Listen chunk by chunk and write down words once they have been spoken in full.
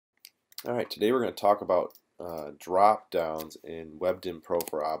Alright, today we're going to talk about drop-downs in Web Dynpro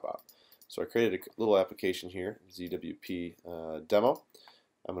for ABAP. So I created a little application here, ZWP demo.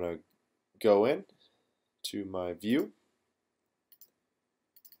 I'm going to go in to my view,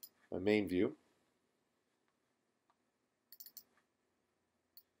 my main view.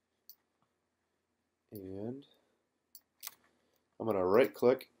 And I'm going to right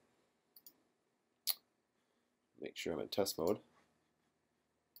click, make sure I'm in test mode.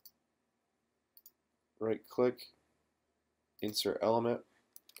 Right click, insert element,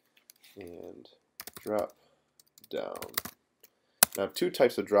 and drop down. Now I have two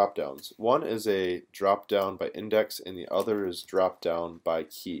types of drop downs. One is a drop down by index and the other is drop down by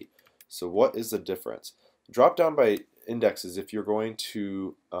key. So what is the difference? Drop down by index is if you're going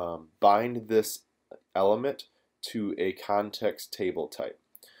to bind this element to a context table type.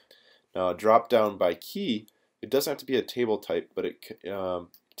 Now drop down by key, it doesn't have to be a table type, but it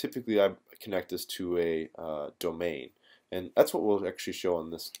typically I connect this to a domain, and that's what we'll actually show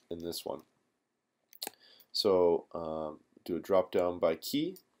in this one. So do a drop down by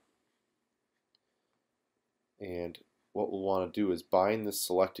key, and what we'll want to do is bind this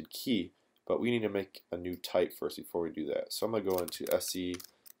selected key, but we need to make a new type first before we do that. So I'm going to go into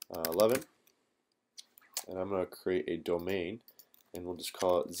SE11 and I'm going to create a domain, and we'll just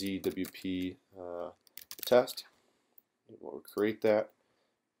call it ZWP test. And we'll create that,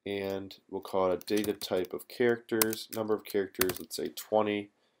 and we'll call it a data type of characters, number of characters, let's say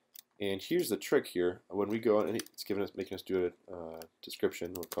 20. And here's the trick here. When we go in, and it's making us do a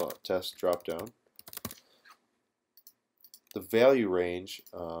description, we'll call it test dropdown. The value range,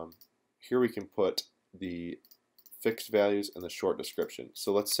 here we can put the fixed values and the short description.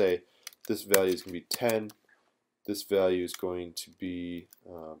 So let's say this value is going to be 10, this value is going to be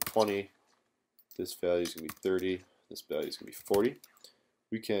 20, this value is going to be 30, this value is going to be 40.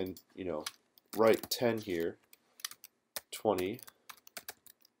 We can, write 10 here, 20,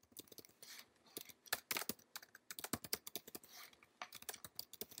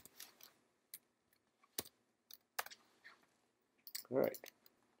 all right.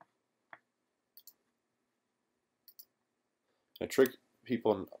 A trick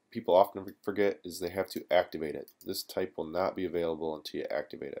people often forget is they have to activate it. This type will not be available until you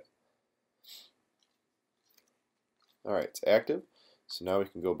activate it. All right, it's active. So now we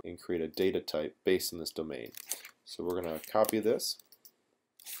can go and create a data type based on this domain. So we're going to copy this.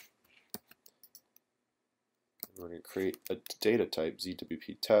 We're going to create a data type,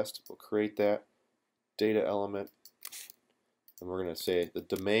 ZWP test. We'll create that data element. And we're going to say the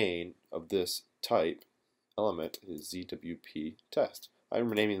domain of this type element is ZWP test. I'm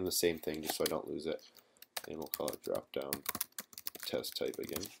renaming the same thing just so I don't lose it. And we'll call it drop down test type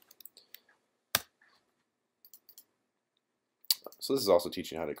again. So this is also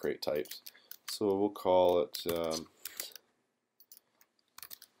teaching how to create types. So we'll call it do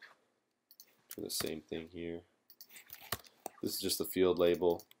the same thing here. This is just the field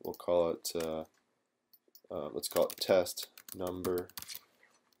label. We'll call it let's call it test number.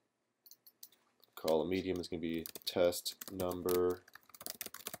 Call the medium is going to be test number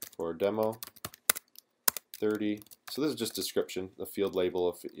for demo 30. So this is just description, the field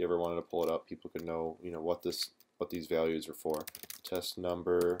label. If you ever wanted to pull it up, people could know what these values are for. Test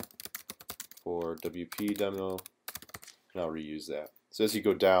number for WP demo, and I'll reuse that. So as you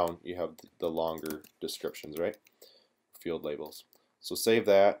go down, you have the longer descriptions, right? Field labels. So save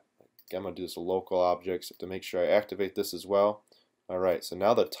that. I'm going to do this with local objects to make sure I activate this as well. Alright, so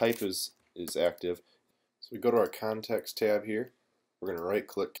now the type is active. So we go to our context tab here. We're going to right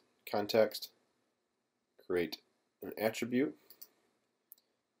click context, create an attribute,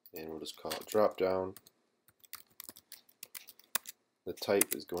 and we'll just call it drop down. The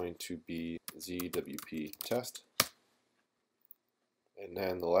type is going to be ZWP test. And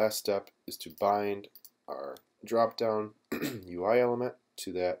then the last step is to bind our drop-down UI element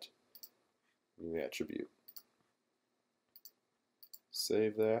to that new attribute.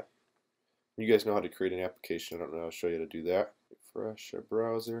 Save that. You guys know how to create an application. I don't know. I'll show you how to do that. Refresh our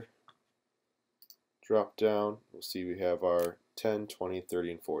browser. Drop down. We'll see we have our 10, 20,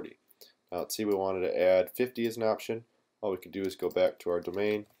 30, and 40. Now let's see we wanted to add 50 as an option. All we can do is go back to our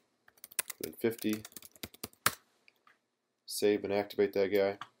domain, put in 50, save and activate that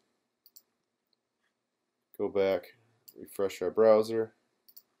guy, go back, refresh our browser,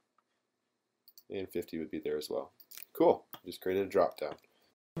 and 50 would be there as well. Cool, just created a drop down.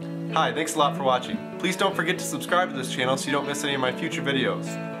 Hi, thanks a lot for watching. Please don't forget to subscribe to this channel so you don't miss any of my future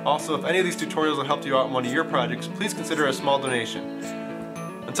videos. Also, if any of these tutorials have helped you out in one of your projects, please consider a small donation.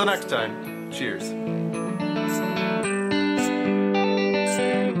 Until next time, cheers.